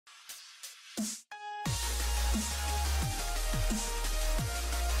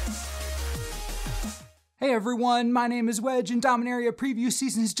Hey everyone, my name is Wedge and Dominaria preview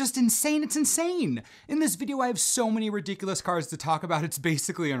season is just insane, it's insane! In this video I have so many ridiculous cards to talk about, it's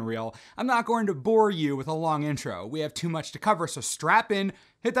basically unreal. I'm not going to bore you with a long intro, we have too much to cover, so strap in,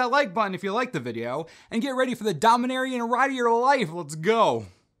 hit that like button if you like the video, and get ready for the Dominarian ride of your life, let's go!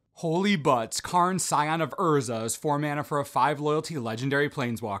 Holy butts, Karn, Scion of Urza is 4 mana for a 5 loyalty legendary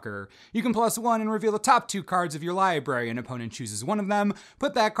planeswalker. You can +1 and reveal the top 2 cards of your library. An opponent chooses one of them,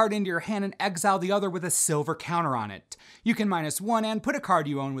 put that card into your hand and exile the other with a silver counter on it. You can -1 and put a card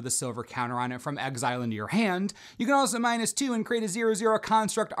you own with a silver counter on it from exile into your hand. You can also -2 and create a 0/0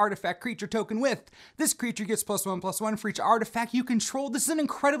 construct artifact creature token with. This creature gets +1/+1 for each artifact you control. This is an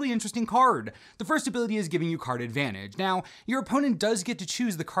incredibly interesting card. The first ability is giving you card advantage. Now, your opponent does get to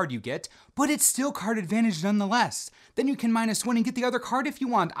choose the card you get, but it's still card advantage nonetheless. Then you can -1 and get the other card if you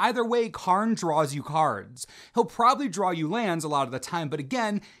want. Either way, Karn draws you cards. He'll probably draw you lands a lot of the time, but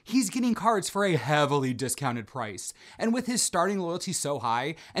again, he's getting cards for a heavily discounted price. And with his starting loyalty so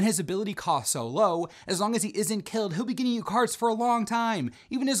high, and his ability cost so low, as long as he isn't killed, he'll be getting you cards for a long time.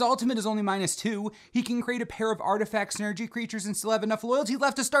 Even his ultimate is only -2. He can create a pair of artifact synergy creatures and still have enough loyalty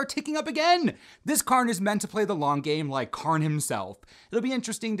left to start ticking up again. This Karn is meant to play the long game like Karn himself. It'll be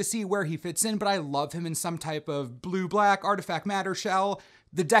interesting to see where he fits in, but I love him in some type of blue-black artifact matter shell.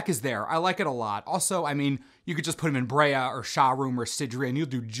 The deck is there. I like it a lot. Also, I mean, you could just put him in Breya or Shahroom or Sidri and you'll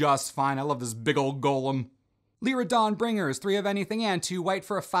do just fine. I love this big old golem. Lyra Dawnbringer is 3 of anything and 2 white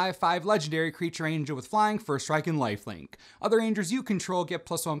for a 5/5 legendary creature angel with flying, first strike, and lifelink. Other angels you control get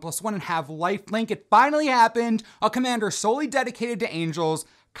 +1/+1 and have lifelink. It finally happened! A commander solely dedicated to angels.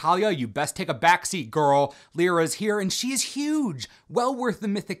 Kalia, you best take a backseat, girl. Lyra's here and she is huge. Well worth the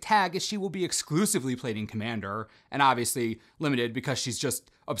mythic tag as she will be exclusively played in Commander. And obviously limited because she's just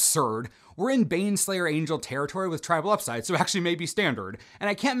absurd. We're in Baneslayer Angel territory with tribal upside, so actually maybe standard. And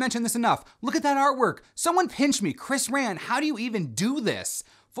I can't mention this enough. Look at that artwork. Someone pinch me. Chris Rand, how do you even do this?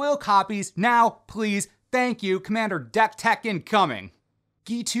 Foil copies, now, please. Thank you. Commander deck tech incoming.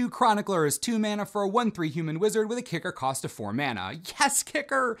 G2 Chronicler is 2 mana for a 1/3 human wizard with a kicker cost of 4 mana. Yes,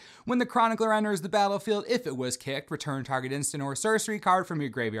 kicker! When the Chronicler enters the battlefield, if it was kicked, return target instant or sorcery card from your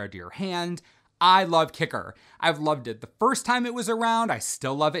graveyard to your hand. I love kicker. I've loved it the first time it was around, I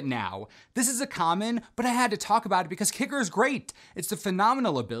still love it now. This is a common, but I had to talk about it because kicker is great. It's a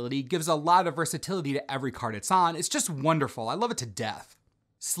phenomenal ability, gives a lot of versatility to every card it's on. It's just wonderful, I love it to death.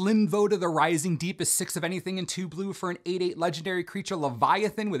 Slim Voda the Rising Deep is 6 of anything and 2 blue for an 8/8 legendary creature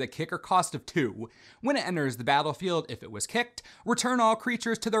Leviathan with a kicker cost of 2. When it enters the battlefield, if it was kicked, return all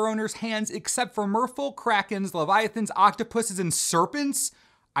creatures to their owner's hands except for Merfolk, Krakens, Leviathans, Octopuses, and Serpents.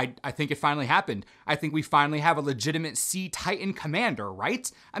 I think it finally happened. I think we finally have a legitimate Sea Titan commander,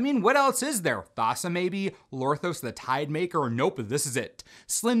 right? I mean, what else is there? Thassa maybe? Lorthos the Tidemaker? Nope, this is it.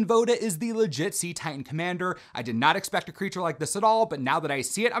 Slim Voda is the legit Sea Titan commander. I did not expect a creature like this at all, but now that I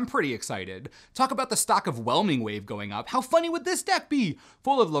see it, I'm pretty excited. Talk about the stock of Whelming Wave going up. How funny would this deck be?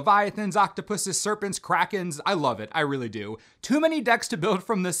 Full of Leviathans, Octopuses, Serpents, Krakens. I love it, I really do. Too many decks to build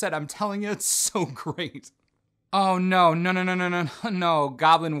from this set, I'm telling you, it's so great. Oh no, no,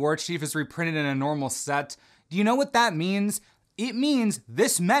 Goblin War Chief is reprinted in a normal set. Do you know what that means? It means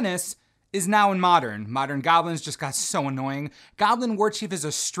this menace is now in Modern. Modern Goblins just got so annoying. Goblin War Chief is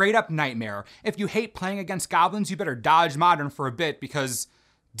a straight up nightmare. If you hate playing against Goblins, you better dodge Modern for a bit because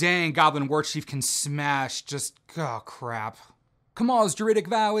dang, Goblin War Chief can smash just, oh crap. Kamal's Druidic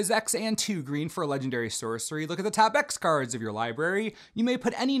Vow is X and 2 green for a legendary sorcery. Look at the top X cards of your library. You may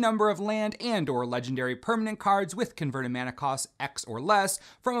put any number of land and or legendary permanent cards with converted mana cost X or less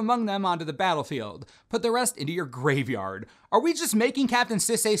from among them onto the battlefield. Put the rest into your graveyard. Are we just making Captain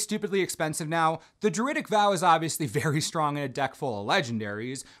Sisay stupidly expensive now? The Druidic Vow is obviously very strong in a deck full of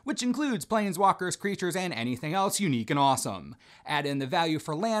legendaries, which includes planeswalkers, creatures, and anything else unique and awesome. Add in the value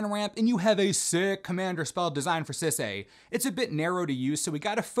for land ramp and you have a sick commander spell designed for Sisay. It's a bit narrow to use, so we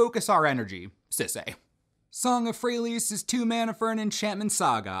gotta focus our energy. Sisay. Song of Freyalise is 2 mana for an enchantment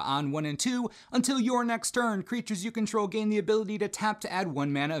saga. On 1 and 2, until your next turn, creatures you control gain the ability to tap to add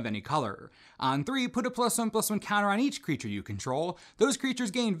 1 mana of any color. On 3, put a +1/+1 counter on each creature you control. Those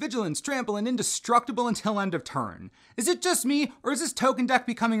creatures gain vigilance, trample, and indestructible until end of turn. Is it just me, or is this token deck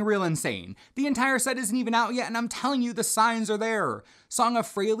becoming real insane? The entire set isn't even out yet, and I'm telling you the signs are there. Song of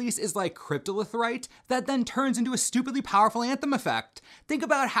Freyalise is like Cryptolith Rite that then turns into a stupidly powerful anthem effect. Think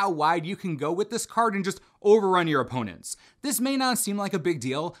about how wide you can go with this card and just overrun your opponents. This may not seem like a big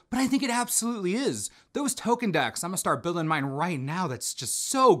deal, but I think it absolutely is. Those token decks, I'm gonna start building mine right now, that's just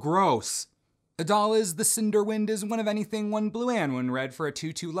so gross. The doll is the Cinderwind is one of anything, one blue and one red for a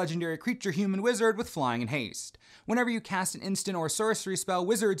 2/2 legendary creature human wizard with flying and haste. Whenever you cast an instant or sorcery spell,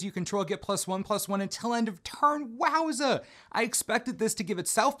 wizards you control get +1/+1 until end of turn. Wowza! I expected this to give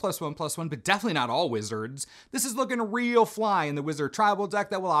itself +1/+1, but definitely not all wizards. This is looking real fly in the wizard tribal deck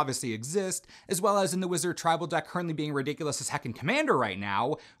that will obviously exist, as well as in the wizard tribal deck currently being ridiculous as heck in Commander right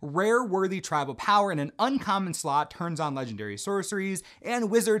now. Rare worthy tribal power in an uncommon slot turns on legendary sorceries and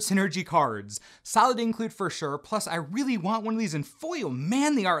wizard synergy cards. Solid include for sure, plus I really want one of these in foil.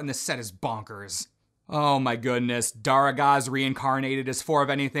 Man, the art in this set is bonkers. Oh my goodness, Darigaaz Reincarnated is 4 of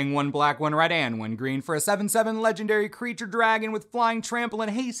anything, 1 black, 1 red, and 1 green for a 7/7 legendary creature dragon with flying, trample,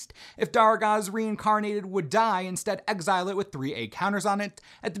 and haste. If Darigaaz Reincarnated would die, instead exile it with 3 A counters on it.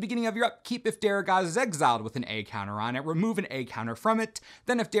 At the beginning of your upkeep, if Darigaaz is exiled with an A counter on it, remove an A counter from it.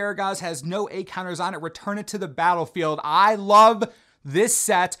 Then if Darigaaz has no A counters on it, return it to the battlefield. I love this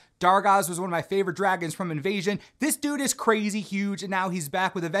set. Darigaaz was one of my favorite dragons from Invasion. This dude is crazy huge, and now he's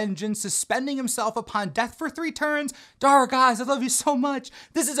back with a vengeance, suspending himself upon death for 3 turns. Darigaaz, I love you so much.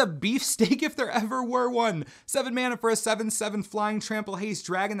 This is a beefsteak if there ever were one. 7 mana for a 7/7 flying trample haste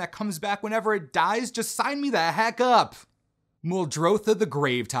dragon that comes back whenever it dies. Just sign me the heck up. Muldrotha the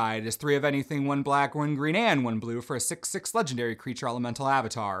Gravetide is 3 of anything, 1 black, 1 green, and 1 blue for a 6/6 legendary creature elemental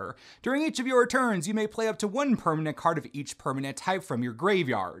avatar. During each of your turns, you may play up to 1 permanent card of each permanent type from your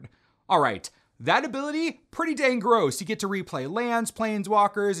graveyard. Alright, that ability, pretty dang gross. You get to replay lands,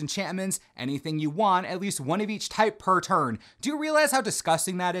 planeswalkers, enchantments, anything you want, at least 1 of each type per turn. Do you realize how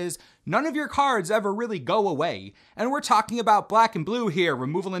disgusting that is? None of your cards ever really go away. And we're talking about black and blue here,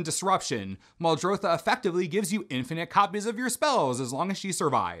 removal and disruption. Muldrotha effectively gives you infinite copies of your spells as long as she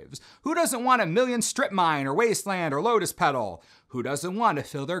survives. Who doesn't want a million Strip Mine or Wasteland or Lotus Petal? Who doesn't want to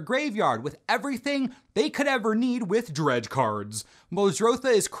fill their graveyard with everything they could ever need with dredge cards?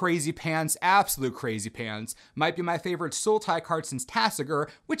 Muldrotha is crazy pants, absolute crazy pants. Might be my favorite Sultai card since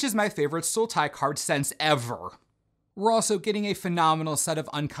Tasigur, which is my favorite Sultai card since ever. We're also getting a phenomenal set of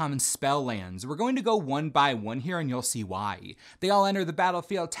uncommon spell lands. We're going to go one by one here and you'll see why. They all enter the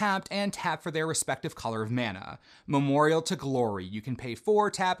battlefield tapped and tap for their respective color of mana. Memorial to Glory. You can pay 4,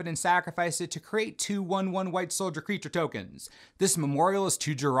 tap it, and sacrifice it to create 2 1/1 white soldier creature tokens. This memorial is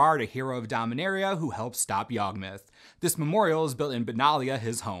to Gerard, a hero of Dominaria who helped stop Yawgmoth. This memorial is built in Benalia,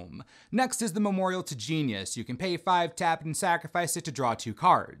 his home. Next is the memorial to Genius. You can pay 5, tap it, and sacrifice it to draw 2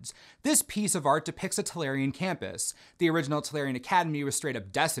 cards. This piece of art depicts a Tolarian campus. The original Tolarian Academy was straight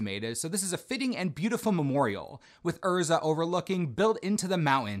up decimated, so this is a fitting and beautiful memorial, with Urza overlooking, built into the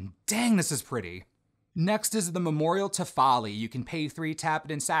mountain. Dang, this is pretty. Next is the Memorial to Folly. You can pay 3, tap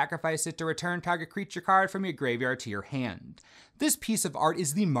it, and sacrifice it to return target creature card from your graveyard to your hand. This piece of art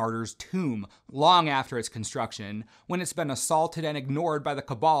is the Martyr's Tomb, long after its construction, when it's been assaulted and ignored by the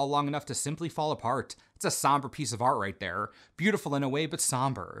Cabal long enough to simply fall apart. It's a somber piece of art right there. Beautiful in a way, but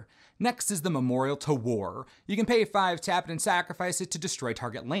somber. Next is the Memorial to War. You can pay 5, tap it, and sacrifice it to destroy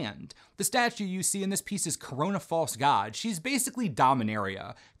target land. The statue you see in this piece is Corona False God. She's basically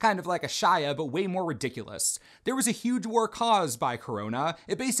Dominaria, kind of like a Shia, but way more ridiculous. There was a huge war caused by Corona.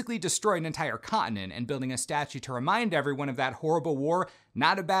 It basically destroyed an entire continent, and building a statue to remind everyone of that horrible war,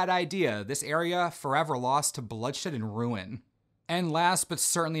 not a bad idea. This area forever lost to bloodshed and ruin. And last but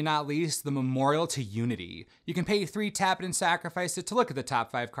certainly not least, the Memorial to Unity. You can pay 3, tap it, and sacrifice it to look at the top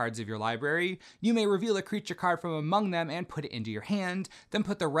 5 cards of your library. You may reveal a creature card from among them and put it into your hand, then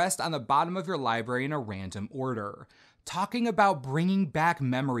put the rest on the bottom of your library in a random order. Talking about bringing back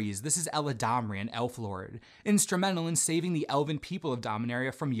memories, this is Eladamri, an elf lord. Instrumental in saving the elven people of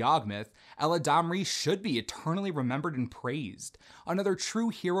Dominaria from Yawgmoth, Eladamri should be eternally remembered and praised. Another true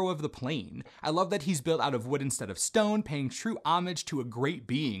hero of the plane. I love that he's built out of wood instead of stone, paying true homage to a great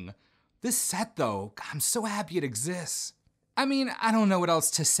being. This set though, God, I'm so happy it exists. I mean, I don't know what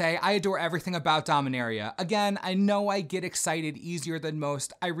else to say. I adore everything about Dominaria. Again, I know I get excited easier than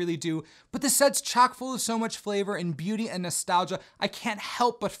most, I really do, but the set's chock full of so much flavor and beauty and nostalgia, I can't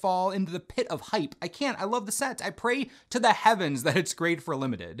help but fall into the pit of hype. I can't, I love the set. I pray to the heavens that it's great for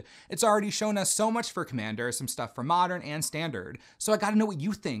Limited. It's already shown us so much for Commander, some stuff for Modern and Standard, so I gotta know what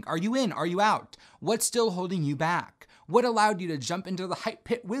you think. Are you in? Are you out? What's still holding you back? What allowed you to jump into the hype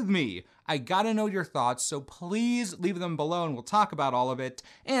pit with me? I gotta know your thoughts, so please leave them below and we'll talk about all of it.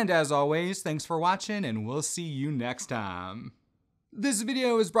 And as always, thanks for watching and we'll see you next time. This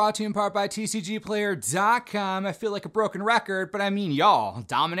video is brought to you in part by TCGplayer.com. I feel like a broken record, but I mean, y'all,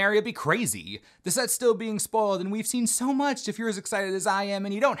 Dominaria be crazy. The set's still being spoiled, and we've seen so much. If you're as excited as I am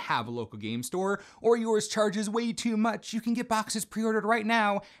and you don't have a local game store, or yours charges way too much, you can get boxes pre-ordered right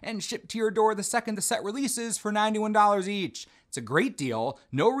now and shipped to your door the second the set releases for $91 each. It's a great deal.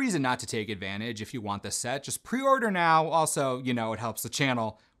 No reason not to take advantage if you want the set. Just pre-order now. Also, you know, it helps the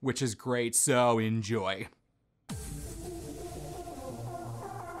channel, which is great, so enjoy.